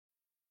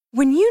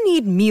When you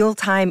need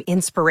mealtime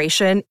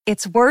inspiration,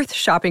 it's worth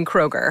shopping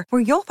Kroger,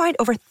 where you'll find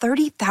over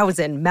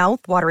 30,000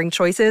 mouth-watering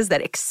choices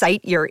that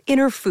excite your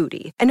inner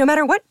foodie. And no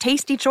matter what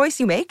tasty choice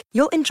you make,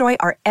 you'll enjoy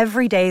our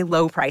everyday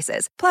low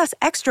prices, plus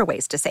extra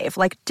ways to save,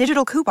 like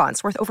digital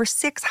coupons worth over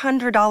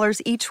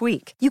 $600 each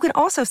week. You can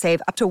also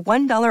save up to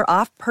 $1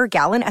 off per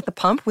gallon at the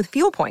pump with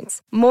fuel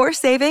points. More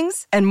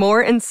savings and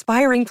more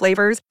inspiring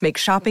flavors make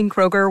shopping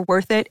Kroger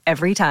worth it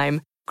every time.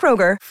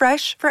 Kroger,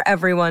 fresh for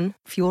everyone.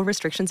 Fuel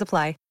restrictions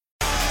apply.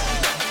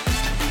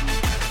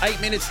 8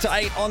 minutes to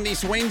 8 on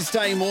this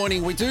Wednesday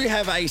morning. We do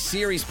have a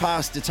series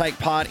pass to take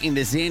part in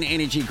the Zen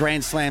Energy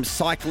Grand Slam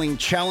Cycling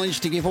Challenge.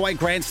 To give away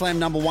Grand Slam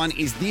number 1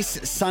 is this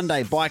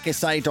Sunday.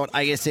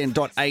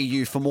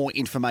 bikesa.asn.au for more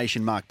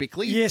information. Mark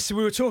Bickley. Yes,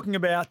 we were talking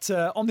about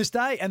on this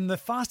day, and the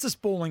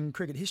fastest ball in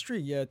cricket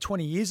history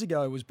 20 years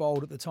ago was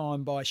bowled at the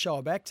time by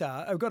Shoaib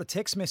Akhtar. I got a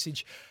text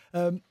message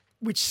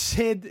which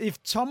said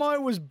if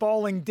Tomo was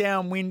bowling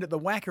downwind at the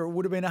Wacker, it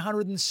would have been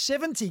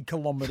 170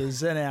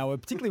 kilometres an hour,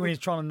 particularly when he's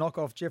trying to knock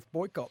off Jeff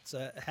Boycott's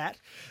hat.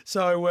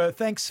 So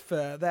thanks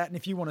for that. And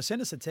if you want to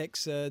send us a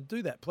text,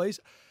 do that, please.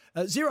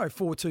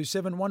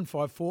 0427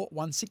 154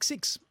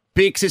 166.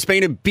 Bix, it's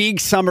been a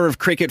big summer of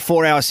cricket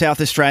for our South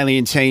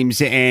Australian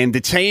teams, and the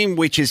team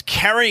which is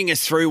carrying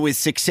us through with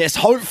success,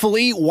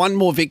 hopefully one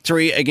more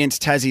victory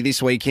against Tassie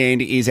this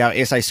weekend, is our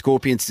SA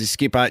Scorpions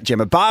skipper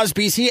Gemma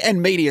Barsby's here,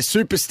 and media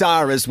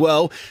superstar as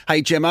well.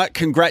 Hey Gemma,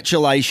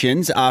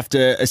 congratulations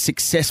after a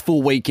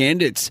successful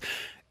weekend. It's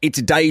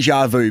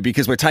deja vu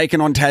because we're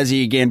taking on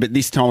Tassie again, but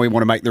this time we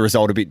want to make the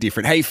result a bit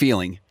different. How are you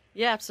feeling?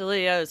 Yeah,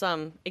 absolutely. It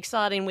was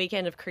exciting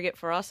weekend of cricket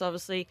for us,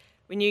 obviously.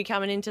 We knew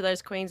coming into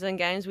those Queensland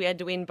games we had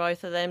to win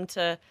both of them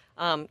to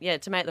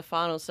make the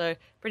final. So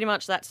pretty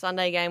much that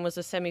Sunday game was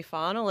a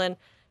semi-final, and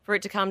for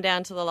it to come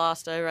down to the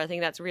last over, I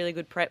think that's really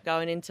good prep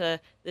going into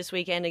this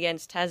weekend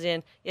against Tassie.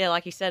 And yeah,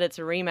 like you said, it's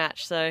a rematch.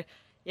 So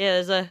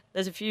yeah,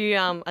 there's a few.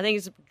 I think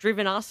it's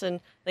driven us, and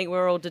I think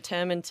we're all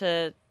determined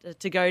to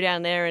go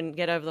down there and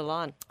get over the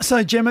line.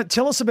 So Gemma,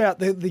 tell us about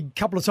the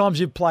couple of times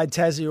you've played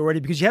Tassie already,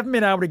 because you haven't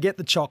been able to get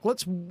the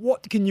chocolates.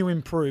 What can you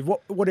improve?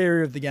 What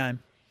area of the game?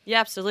 Yeah,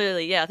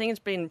 absolutely. Yeah, I think it's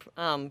been,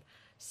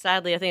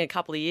 sadly, I think a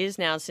couple of years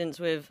now since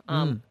we've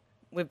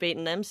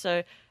beaten them. So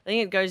I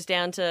think it goes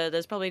down to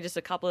there's probably just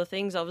a couple of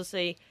things.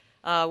 Obviously,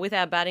 with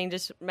our batting,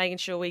 just making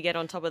sure we get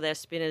on top of their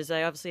spinners.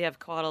 They obviously have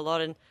quite a lot,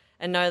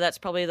 and know that's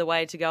probably the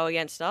way to go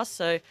against us.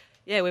 So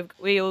yeah,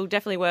 we will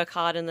definitely work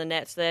hard in the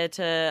nets there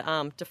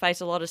to face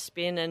a lot of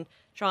spin and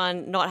try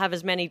and not have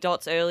as many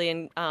dots early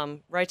and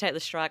rotate the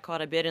strike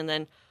quite a bit. And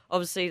then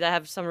obviously they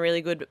have some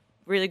really good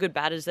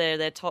batters there.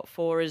 Their top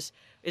 4 is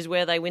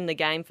where they win the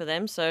game for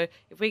them. So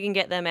if we can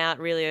get them out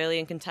really early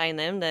and contain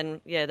them,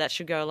 then yeah, that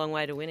should go a long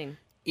way to winning.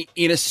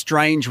 In a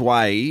strange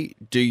way,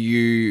 do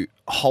you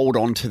hold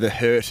on to the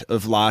hurt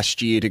of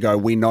last year to go,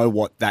 we know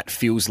what that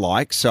feels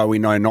like, so we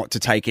know not to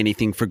take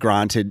anything for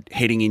granted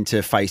heading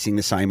into facing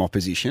the same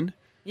opposition?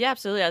 Yeah,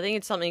 absolutely. I think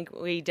it's something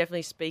we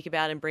definitely speak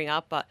about and bring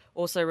up, but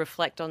also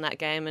reflect on that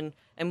game and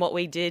what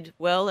we did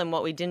well and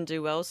what we didn't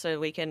do well, so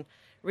we can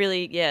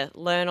really,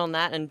 learn on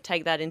that and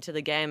take that into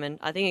the game. And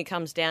I think it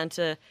comes down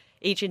to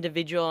each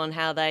individual and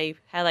how they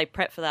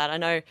prep for that. I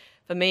know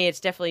for me,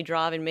 it's definitely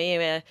driving me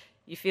where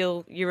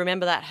you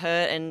remember that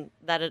hurt and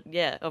that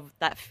of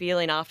that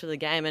feeling after the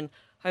game, and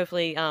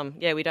hopefully,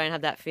 we don't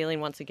have that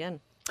feeling once again.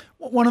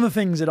 One of the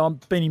things that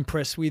I've been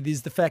impressed with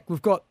is the fact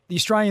we've got the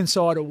Australian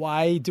side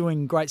away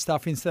doing great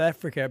stuff in South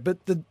Africa, but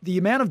the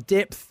amount of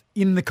depth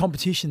in the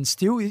competition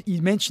still.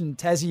 You mentioned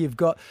Tassie, you've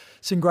got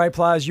some great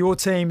players. Your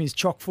team is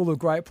chock full of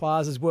great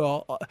players as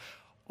well.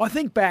 I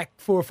think back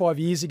 4 or 5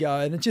 years ago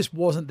and it just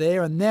wasn't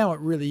there, and now it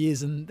really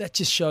is, and that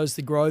just shows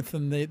the growth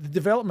and the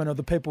development of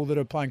the people that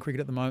are playing cricket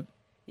at the moment.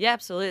 Yeah,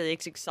 absolutely.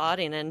 It's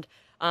exciting, and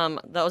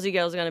the Aussie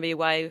girls are going to be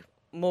away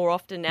more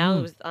often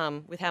now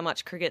with how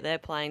much cricket they're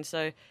playing.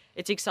 So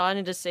it's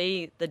exciting to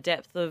see the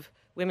depth of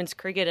women's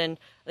cricket, and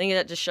I think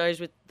that just shows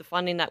with the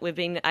funding that we've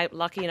been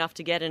lucky enough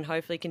to get and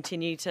hopefully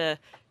continue to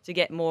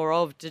get more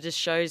of. It just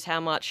shows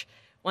how much,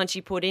 once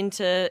you put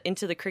into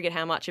the cricket,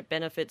 how much it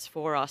benefits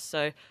for us.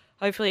 So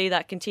hopefully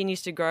that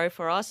continues to grow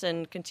for us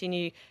and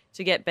continue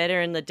to get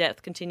better, and the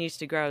depth continues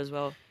to grow as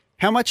well.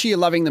 How much are you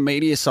loving the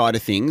media side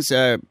of things,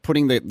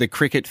 putting the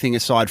cricket thing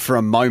aside for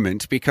a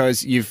moment,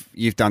 because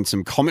you've done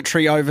some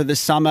commentary over the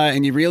summer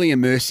and you're really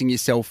immersing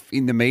yourself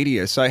in the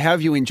media. So how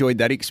have you enjoyed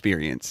that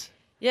experience?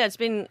 Yeah, it's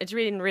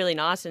been really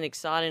nice and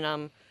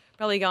exciting.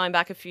 Probably going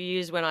back a few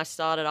years when I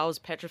started, I was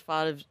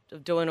petrified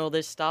of doing all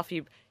this stuff.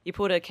 You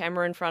put a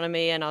camera in front of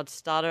me and I'd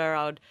stutter,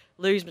 I'd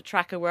lose the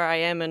track of where I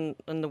am and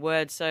the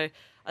words. So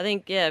I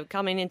think,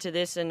 coming into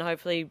this and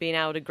hopefully being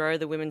able to grow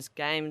the women's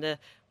game, the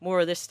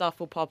more of this stuff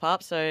will pop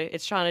up. So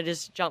it's trying to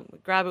just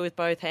grab it with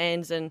both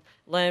hands and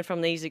learn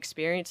from these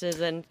experiences.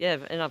 And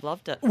I've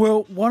loved it.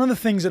 Well, one of the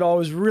things that I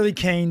was really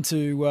keen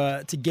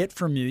to get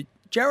from you,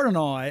 Jared and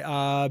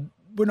I,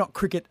 we're not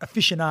cricket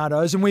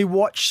aficionados, and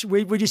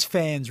we're just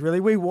fans, really.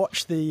 We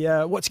watch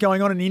the what's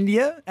going on in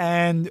India,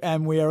 and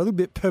we are a little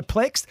bit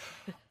perplexed.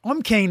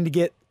 I'm keen to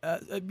get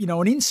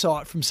an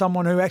insight from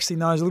someone who actually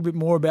knows a little bit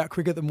more about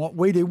cricket than what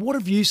we do. What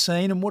have you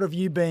seen, and what have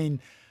you been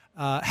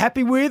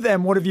happy with,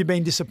 and what have you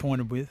been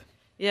disappointed with?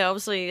 Yeah,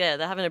 obviously,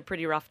 they're having a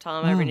pretty rough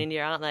time over in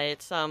India, aren't they?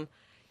 It's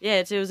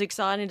it was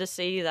exciting to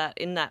see that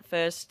in that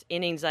first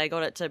innings they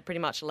got it to pretty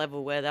much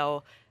level where they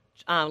were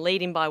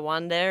leading by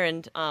one there,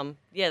 and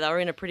they were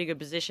in a pretty good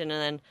position.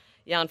 And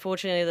then,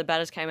 unfortunately, the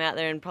batters came out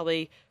there and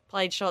probably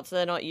played shots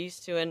they're not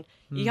used to, and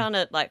you kind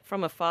of, like,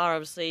 from afar,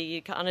 obviously,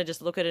 you kind of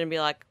just look at it and be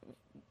like,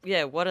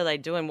 what are they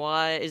doing?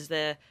 Why is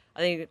there? I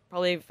think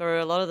probably for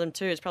a lot of them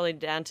too, it's probably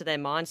down to their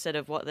mindset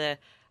of what they're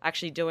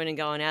actually doing and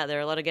going out there.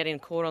 A lot of getting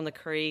caught on the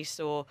crease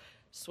or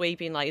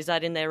sweeping, like, is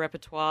that in their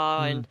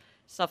repertoire and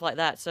stuff like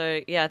that.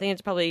 So, I think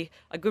it's probably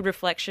a good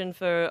reflection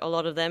for a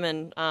lot of them.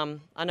 And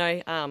I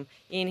know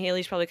Ian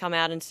Healy's probably come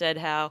out and said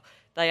how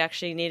they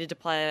actually needed to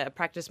play a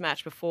practice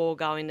match before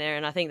going there.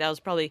 And I think that was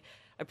probably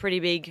a pretty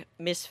big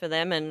miss for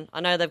them. And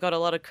I know they've got a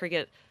lot of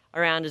cricket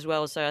around as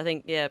well. So I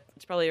think,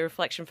 it's probably a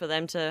reflection for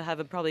them to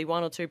have probably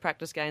 1 or 2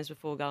 practice games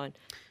before going.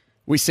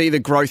 We see the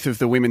growth of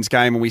the women's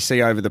game, and we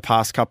see over the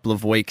past couple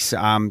of weeks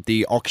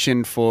the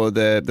auction for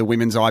the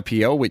women's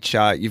IPL, which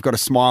you've got a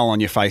smile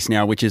on your face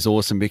now, which is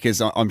awesome, because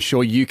I'm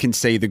sure you can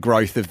see the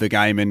growth of the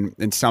game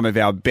and some of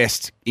our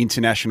best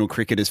international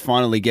cricketers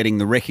finally getting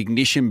the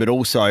recognition, but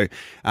also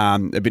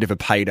a bit of a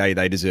payday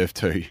they deserve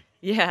too.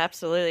 Yeah,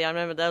 absolutely. I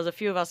remember there was a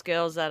few of us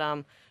girls that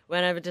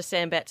went over to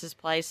Sam Betts'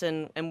 place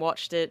and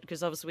watched it,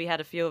 because obviously we had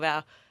a few of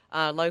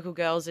our local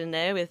girls in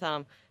there with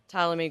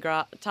Tyler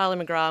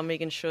McGrath,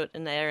 Megan Schutt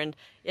in there. And,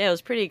 it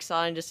was pretty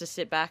exciting just to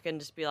sit back and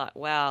just be like,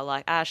 wow,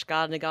 like Ash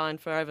Gardner going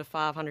for over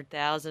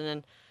 500,000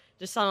 and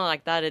just something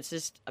like that. It's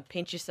just a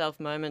pinch yourself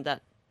moment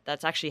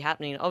that's actually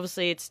happening.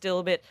 Obviously, it's still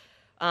a bit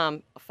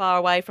far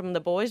away from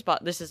the boys,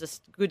 but this is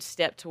a good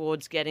step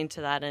towards getting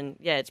to that. And,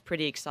 it's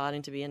pretty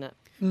exciting to be in it.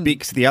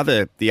 Bix,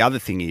 the other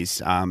thing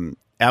is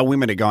our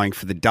women are going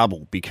for the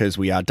double, because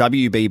we are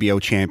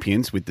WBBL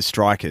champions with the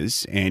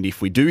Strikers. And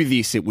if we do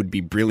this, it would be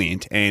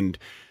brilliant. And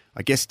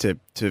I guess to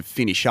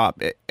finish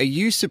up, are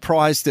you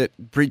surprised that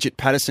Bridget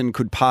Patterson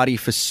could party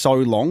for so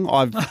long?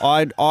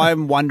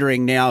 I'm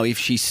wondering now if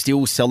she's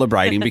still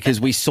celebrating,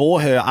 because we saw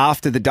her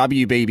after the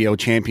WBBL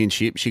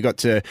championship. She got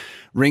to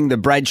ring the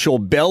Bradshaw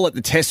bell at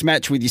the test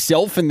match with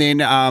yourself, and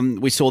then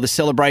we saw the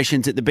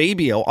celebrations at the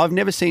BBL. I've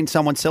never seen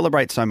someone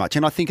celebrate so much,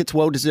 and I think it's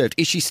well-deserved.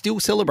 Is she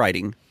still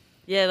celebrating?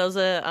 Yeah, there was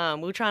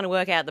we were trying to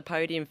work out the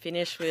podium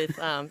finish with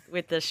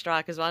the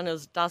Strikers one. It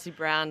was Darcy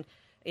Brown,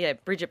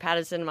 Bridget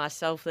Patterson and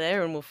myself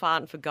there, and we're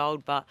fighting for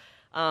gold. But,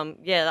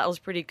 that was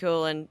pretty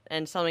cool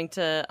and something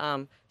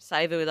to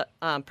savour with.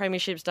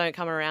 Premierships don't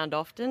come around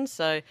often,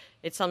 so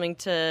it's something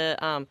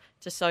to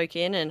soak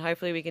in, and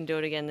hopefully we can do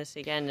it again this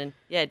weekend. And,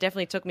 it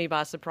definitely took me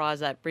by surprise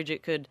that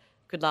Bridget could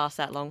last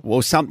that long.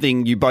 Well,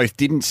 something you both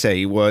didn't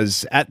see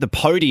was at the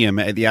podium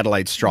at the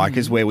Adelaide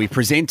Strikers where we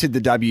presented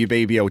the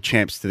WBBL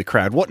champs to the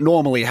crowd. What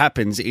normally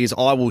happens is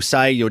I will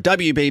say you're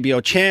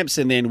WBBL champs,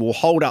 and then we'll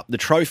hold up the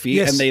trophy,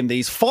 and then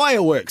these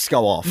fireworks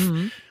go off.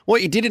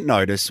 What you didn't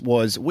notice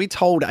was we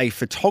told a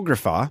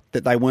photographer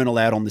that they weren't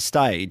allowed on the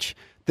stage.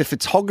 The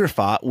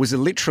photographer was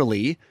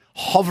literally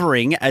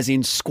hovering, as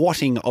in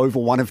squatting, over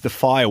one of the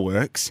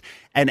fireworks.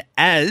 And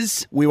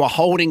as we were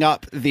holding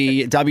up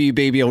the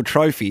WBBL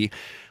trophy,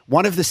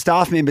 one of the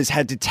staff members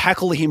had to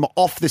tackle him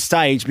off the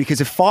stage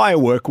because a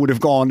firework would have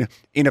gone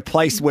in a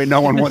place where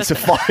no one wants a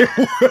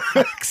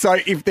firework. So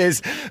if there's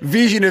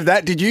vision of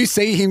that, did you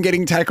see him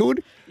getting tackled?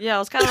 Yeah, I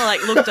was kind of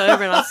like looked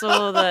over and I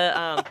saw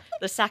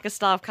the SACA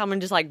staff come and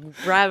just like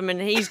grab him,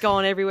 and he's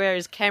gone everywhere.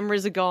 His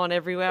cameras are gone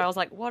everywhere. I was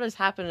like, what has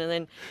happened? And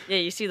then,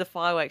 you see the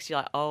fireworks. You're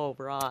like, oh,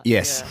 right.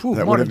 Yes. Yeah.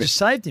 That would have just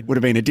saved him. Would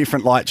have been a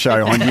different light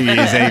show on New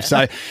Year's Eve.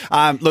 So,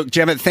 look,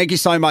 Gemma, thank you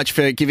so much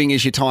for giving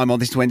us your time on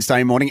this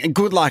Wednesday morning, and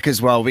good luck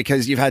as well,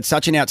 because you've had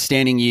such an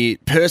outstanding year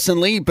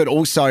personally, but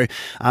also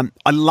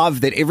I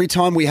love that every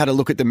time we had a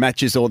look at the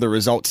matches or the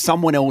results,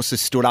 someone else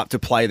has stood up to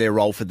play their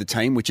role for the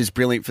team, which is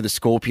brilliant for the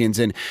Scorpions.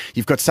 And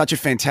you've got such a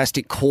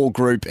fantastic core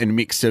group and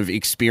mix of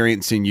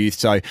experience and youth.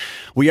 So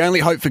we only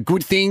hope for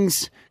good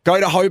things. Go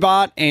to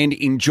Hobart and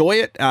enjoy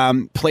it.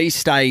 Please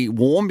stay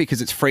warm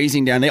because it's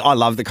freezing down there. I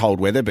love the cold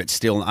weather, but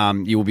still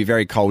you will be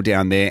very cold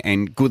down there.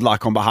 And good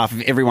luck on behalf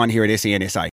of everyone here at SENSA.